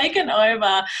has taken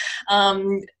over,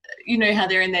 how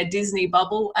they're in their Disney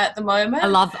bubble at the moment.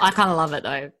 I kind of love it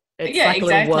though. It's like a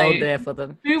little world there for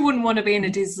them. Who wouldn't want to be in a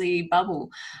Disney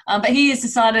bubble? But he has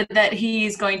decided that he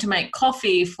is going to make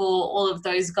coffee for all of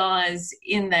those guys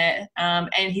in there,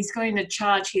 and he's going to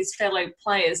charge his fellow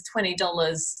players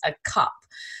 $20 a cup.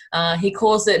 He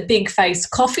calls it Big Face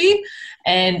Coffee,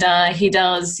 and he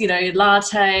does,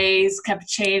 lattes,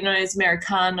 cappuccinos,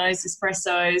 Americanos,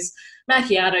 espressos,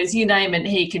 macchiatos, you name it,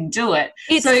 he can do it.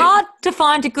 It's hard to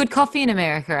find a good coffee in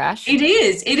America, Ash. It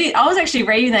is. I was actually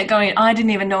reading that going, I didn't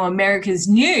even know Americans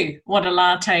knew what a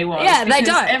latte was. Yeah, they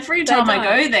don't. Every time I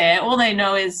go there, all they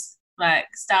know is like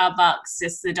Starbucks,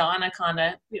 just the diner kind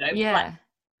of, like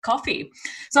coffee.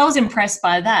 So I was impressed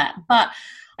by that.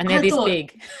 And they're this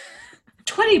big.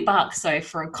 $20 though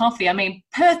for a coffee. I mean,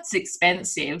 Perth's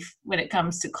expensive when it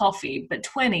comes to coffee, but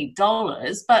 $20.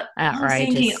 But outrageous. I was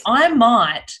thinking I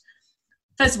might.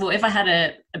 First of all, if I had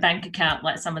a bank account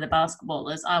like some of the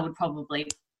basketballers, I would probably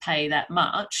pay that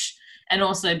much. And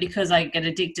also because I get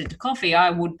addicted to coffee,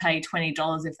 I would pay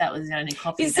 $20 if that was the only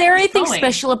coffee. Is there anything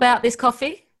special about this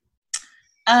coffee?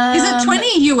 Is it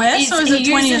 20 US or is it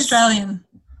 20 Australian?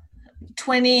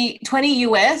 20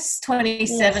 US,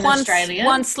 27 Australian.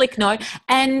 One slick note.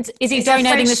 And is he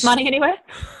donating this money anywhere?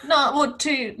 No, well,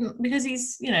 because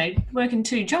he's, working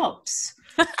 2 jobs.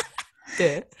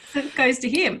 Yeah. It goes to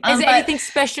him. Is there anything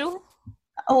special?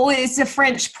 Oh, it's a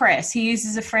French press. He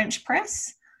uses a French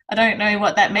press. I don't know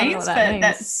what that means,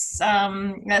 that's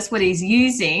what he's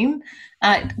using.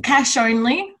 Cash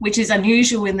only, which is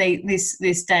unusual in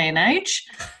this day and age.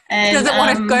 And, doesn't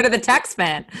want to go to the tax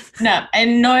man. No,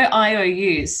 and no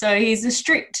IOUs. So he's a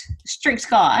strict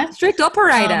guy. Strict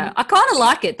operator. I kind of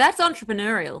like it. That's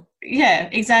entrepreneurial. Yeah,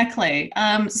 exactly.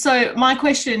 So my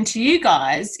question to you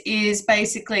guys is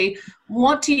basically,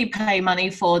 what do you pay money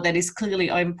for that is clearly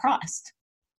overpriced?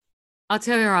 I'll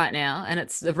tell you right now, and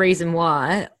it's the reason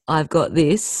why I've got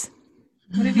this.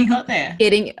 What have you got there?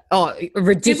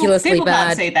 Ridiculously people bad.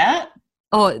 Can't see that.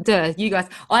 Oh, duh, you guys.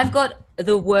 I've got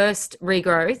the worst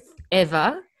regrowth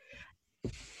ever.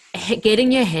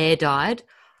 Getting your hair dyed,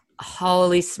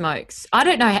 holy smokes. I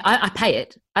don't know. I pay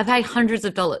it. I pay hundreds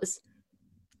of dollars.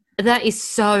 That is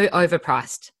so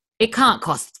overpriced. It can't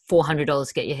cost $400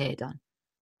 to get your hair done.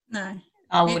 No.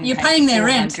 You're paying their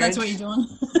rent. That's what you're doing.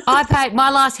 I paid my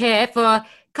last hair for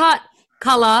cut,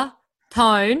 colour,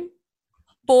 tone,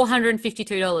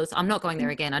 $452. I'm not going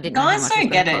there again. I didn't know how much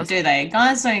don't get it, do they?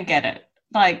 Guys don't get it.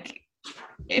 Like,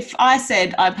 if I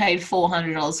said I paid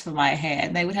 $400 for my hair,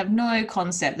 they would have no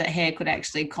concept that hair could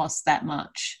actually cost that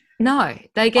much. No,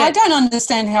 they get. I don't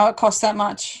understand how it costs that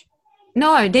much.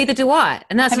 No, neither do I.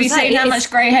 And that's have you seen how much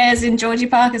grey hairs in Georgie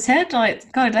Parker's head? Like,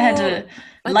 God, they had to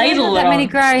ladle it. That many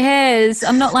grey hairs.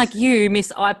 I'm not like you,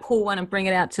 Miss. I pull one and bring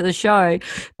it out to the show,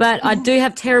 but I do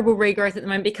have terrible regrowth at the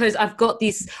moment because I've got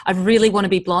this. I really want to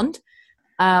be blonde,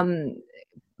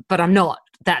 but I'm not.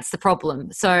 That's the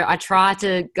problem. So I try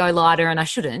to go lighter, and I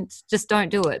shouldn't. Just don't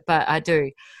do it, but I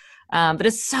do. But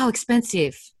it's so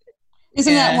expensive.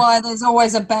 Isn't that why there's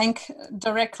always a bank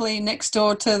directly next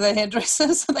door to the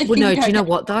hairdresser? So they do you know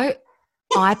what though?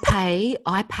 I pay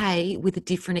with a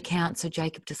different account so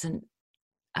Jacob doesn't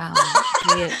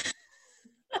pay it.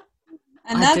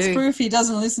 And that's proof he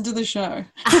doesn't listen to the show.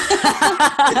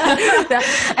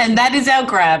 And that is our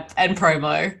grab and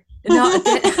promo. No,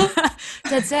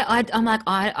 that's it. I'm like,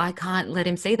 I can't let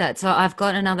him see that. So I've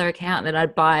got another account that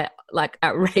I'd buy like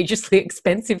outrageously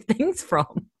expensive things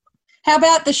from. How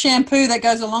about the shampoo that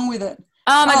goes along with it?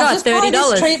 Oh my God,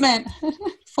 $30 treatment.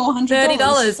 $400.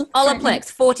 $30.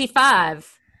 Olaplex, $45.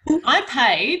 I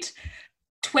paid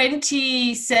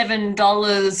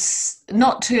 $27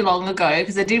 not too long ago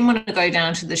because I didn't want to go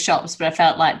down to the shops, but I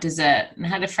felt like dessert. And I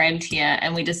had a friend here,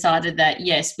 and we decided that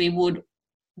yes, we would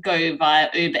go via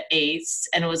Uber Eats,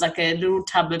 and it was like a little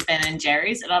tub of Ben and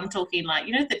Jerry's, and I'm talking like,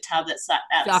 you know, the tub that's like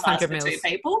outside for 2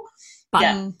 people.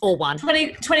 but or one.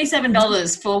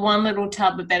 $27 for one little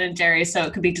tub of Ben and Jerry's, so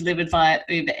it could be delivered via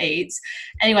Uber Eats.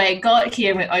 Anyway, it got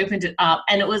here and we opened it up,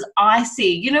 and it was icy.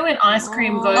 You know when ice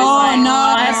cream goes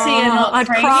icy and not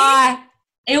creamy? I'd cry.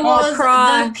 It was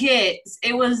the pits.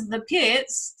 It was the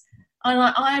pits. I'm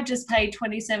like, I have just paid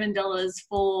 $27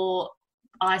 for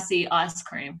icy ice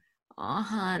cream. Oh,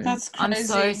 hun. That's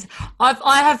crazy. I'm so.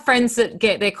 I have friends that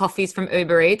get their coffees from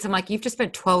Uber Eats. I'm like, you've just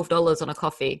spent $12 on a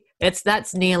coffee.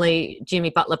 That's nearly Jimmy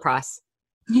Butler price.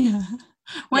 Yeah.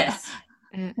 Yes.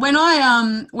 When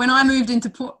I moved into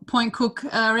Point Cook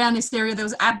around this area, there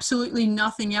was absolutely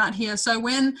nothing out here. So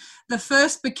when the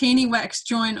first bikini wax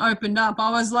joint opened up, I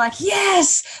was like,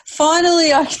 yes,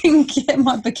 finally I can get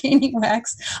my bikini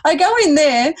wax. I go in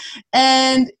there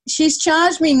and she's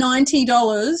charged me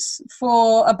 $90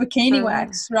 for a bikini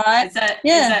wax, right? Is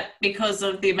that because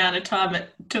of the amount of time it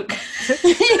took to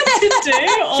do?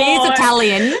 She's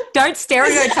Italian. Don't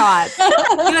stereotype.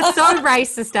 You're so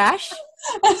racist, Ash.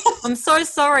 I'm so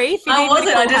sorry. I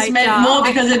wasn't. I just meant more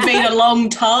because it'd been a long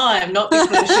time, not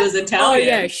because she was Italian.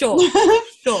 Oh, yeah, sure.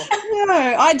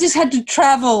 No, I just had to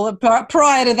travel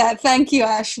prior to that. Thank you,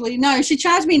 Ashley. No, she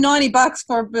charged me $90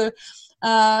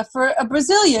 for a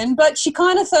Brazilian, but she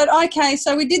kind of thought, okay,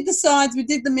 so we did the sides, we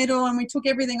did the middle, and we took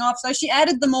everything off. So she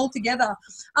added them all together.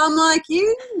 I'm like,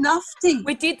 you nufty.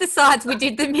 We did the sides, we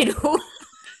did the middle.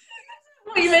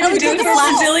 What you meant to do for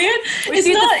Brazilian? We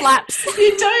did the flaps.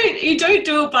 You don't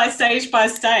do it by stage.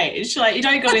 Like you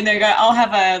don't go in there and go, I'll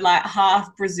have a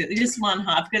half Brazilian, just one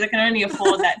half, because I can only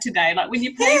afford that today. Like when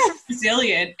you pay for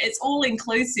Brazilian, it's all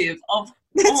inclusive of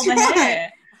all the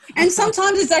hair. And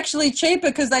sometimes it's actually cheaper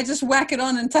because they just whack it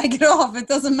on and take it off. It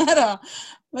doesn't matter.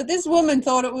 But this woman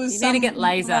thought it was need to get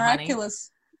laser,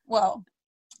 miraculous. Honey. Well,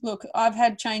 look, I've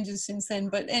had changes since then,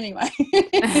 but anyway.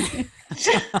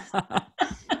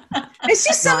 It's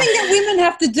just something that women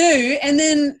have to do, and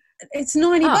then it's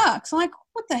 $90. Like,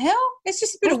 what the hell? It's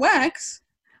just a bit of wax.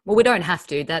 Well, we don't have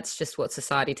to. That's just what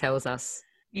society tells us.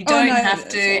 You don't have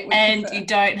to, and you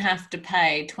don't have to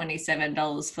pay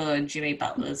 $27 for Jimmy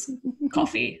Butler's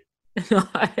coffee. No.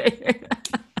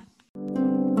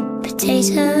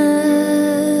 Potato.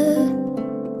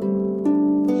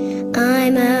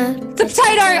 I'm a The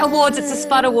Potato Awards. It's the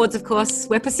Spud Awards, of course.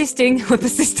 We're persisting.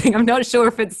 I'm not sure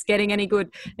if it's getting any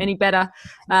better.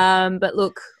 But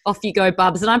look, off you go,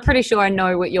 Bubz. And I'm pretty sure I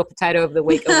know what your Potato of the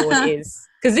Week award is.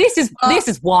 Because this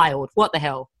is wild. What the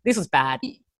hell? This was bad.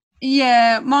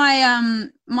 Yeah,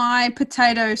 my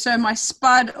potato, so my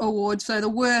Spud Award, so the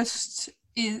worst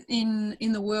in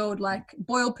the world, like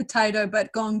boiled potato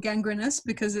but gone gangrenous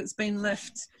because it's been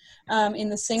left in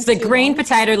the sink. It's the green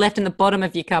potato left in the bottom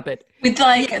of your cupboard. With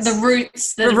the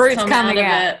roots coming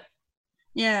out.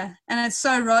 Yeah, and it's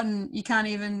so rotten you can't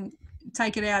even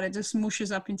take it out. It just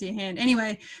mushes up into your hand.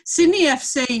 Anyway, Sydney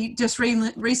FC just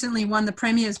recently won the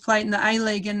Premier's Plate in the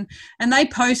A-League, and they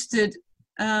posted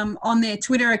on their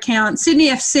Twitter account, Sydney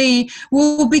FC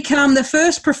will become the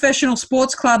first professional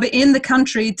sports club in the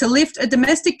country to lift a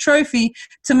domestic trophy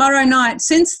tomorrow night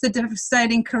since the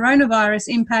devastating coronavirus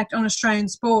impact on Australian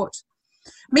sport.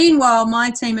 Meanwhile,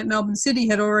 my team at Melbourne City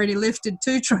had already lifted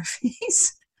 2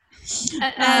 trophies.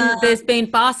 And there's been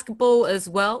basketball as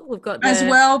well. We've got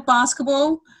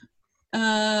basketball. The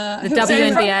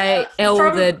WNBA,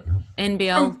 the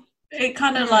NBL. It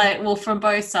kind of from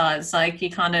both sides, like you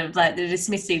kind of they're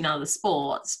dismissing other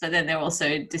sports, but then they're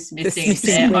also dismissing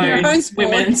their own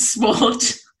women's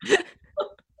sport.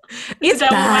 It's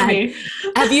bad.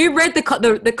 Have you read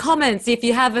the comments? If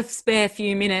you have a spare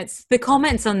few minutes, the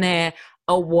comments on there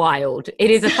are wild. It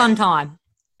is a fun time.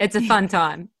 It's a fun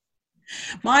time.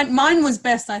 Mine was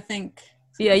best, I think.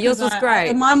 Yeah, yours was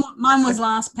great. Mine was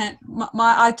last.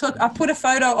 I put a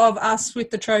photo of us with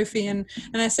the trophy, and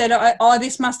I said,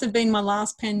 this must have been my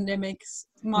last pandemic.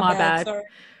 My bad. Sorry.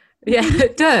 Yeah,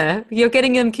 duh. You're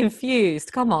getting them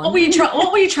confused. Come on. What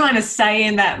were you trying to say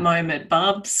in that moment,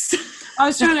 Bubz? I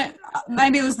was trying to.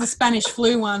 Maybe it was the Spanish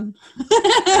flu one.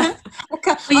 Are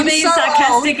you being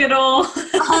sarcastic at all?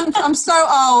 I'm so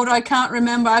old. I can't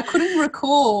remember. I couldn't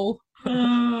recall.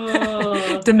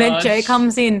 Oh, dementia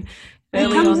comes in.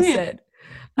 Early onset.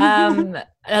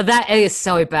 That is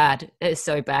so bad. It is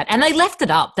so bad. And they left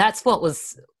it up. That's what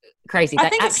was crazy.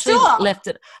 They actually left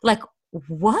it. Like,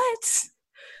 what?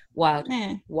 Wild.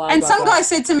 Yeah. And some guy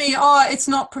said to me, it's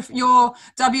not, your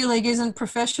W League isn't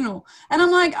professional. And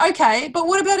I'm like, okay, but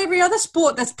what about every other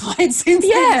sport that's played since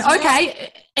then? Yeah,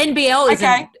 okay.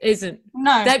 NBL isn't.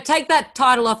 No. They take that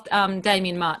title off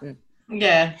Damien Martin.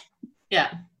 Yeah.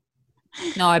 Yeah.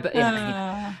 No, but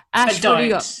Ash, but don't. what do you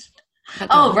got?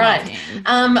 Oh, right.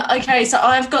 Okay, so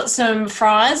I've got some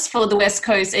fries for the West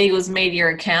Coast Eagles media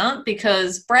account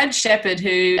because Brad Shepherd,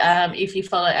 who, if you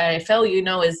follow AFL, you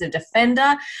know is a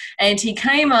defender, and he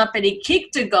came up and he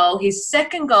kicked a goal, his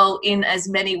second goal in as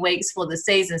many weeks for the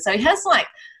season. So he has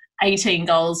 18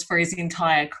 goals for his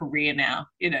entire career now.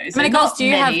 How many goals do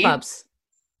you have, Bubz?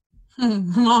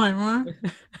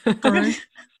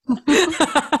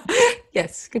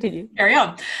 Yes, continue. Carry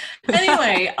on.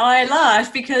 Anyway, I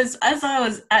laughed because as I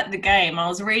was at the game, I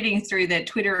was reading through their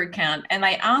Twitter account and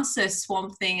they asked a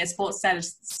Swamp Thing, a sports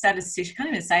statistician, I can't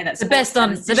even say that. The best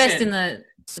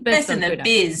in the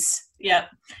biz. Yep.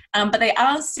 But they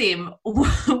asked him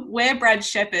where Brad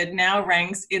Shepherd now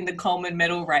ranks in the Coleman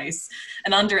medal race.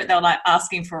 And under it, they were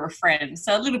asking for a friend.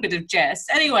 So a little bit of jest.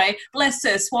 Anyway, bless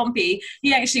Sir Swampy,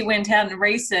 he actually went out and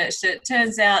researched it.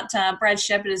 Turns out Brad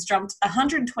Shepherd has jumped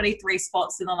 123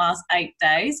 spots in the last 8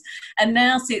 days and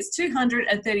now sits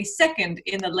 232nd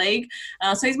in the league.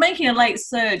 So he's making a late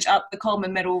surge up the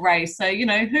Coleman medal race. So,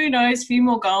 who knows, a few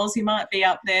more goals, he might be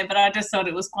up there. But I just thought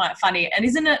it was quite funny. And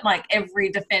isn't it every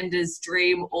defender's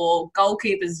dream or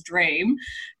goalkeeper's dream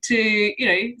to,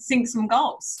 sink some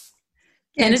goals?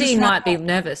 Kennedy might be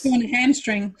nervous.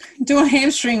 Do a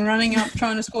hamstring running up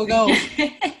trying to score goals.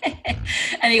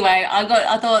 Anyway, I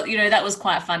thought, that was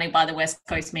quite funny by the West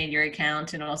Coast media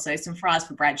account, and also some fries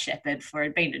for Brad Shepherd for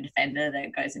being a defender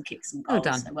that goes and kicks some goals.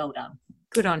 Well done. So well done.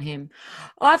 Good on him.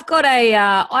 I've got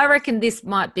I reckon this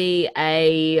might be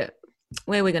where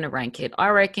are we going to rank it? I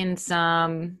reckon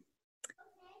some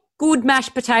good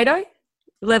mashed potato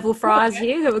level fries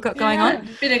here that we've got going on. A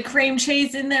bit of cream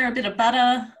cheese in there, a bit of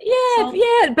butter.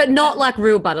 Yeah, but not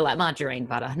real butter, like margarine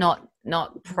butter,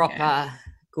 not proper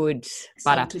good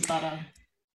butter. Salted butter.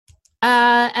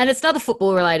 And it's another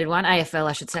football related one, AFL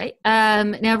I should say.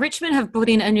 Now Richmond have put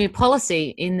in a new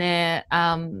policy in their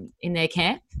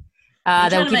camp.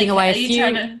 They were giving away a few. Are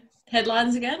you trying to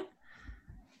headlines again?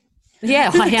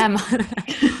 Yeah, I am.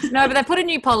 No, but they put a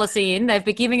new policy in. They've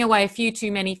been giving away a few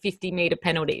too many 50-metre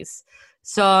penalties.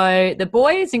 So the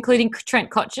boys, including Trent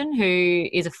Cotchin, who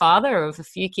is a father of a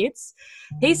few kids,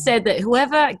 he said that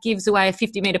whoever gives away a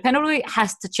 50-metre penalty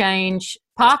has to change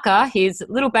Parker, his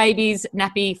little baby's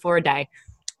nappy, for a day.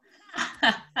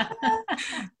 And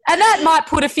that might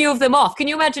put a few of them off. Can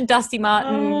you imagine Dusty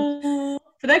Martin?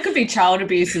 But that could be child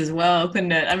abuse as well,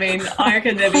 couldn't it? I mean, I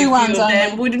reckon there'd be a few of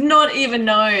them would not even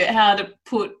know how to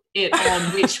put it on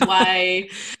which way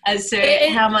as to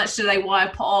how much do they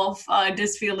wipe off. I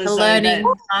just feel as though that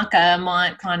Parker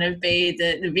might kind of be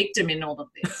the victim in all of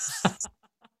this.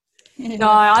 No,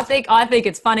 I think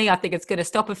it's funny. I think it's going to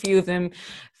stop a few of them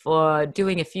for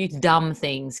doing a few dumb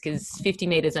things because 50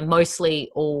 metres are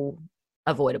mostly all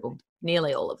avoidable.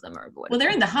 Nearly all of them are avoidable. Well, they're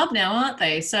in the hub now, aren't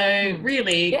they? So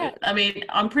really, I mean,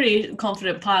 I'm pretty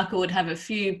confident Parker would have a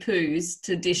few poos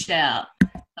to dish out.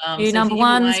 Few number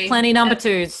ones, plenty number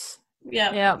twos.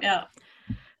 Yeah.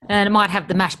 And it might have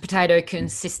the mashed potato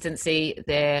consistency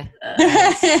there.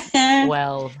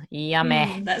 Well,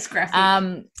 yummy. That's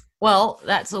graphic. Well,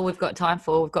 that's all we've got time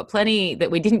for. We've got plenty that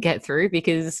we didn't get through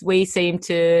because we seem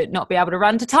to not be able to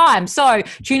run to time. So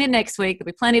tune in next week.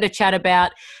 There'll be plenty to chat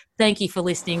about. Thank you for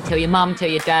listening. Tell your mum, tell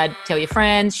your dad, tell your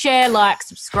friends. Share, like,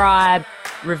 subscribe,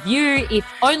 review.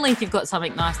 Only if you've got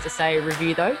something nice to say,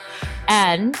 review though.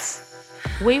 And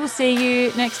we will see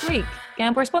you next week.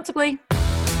 Gamble responsibly.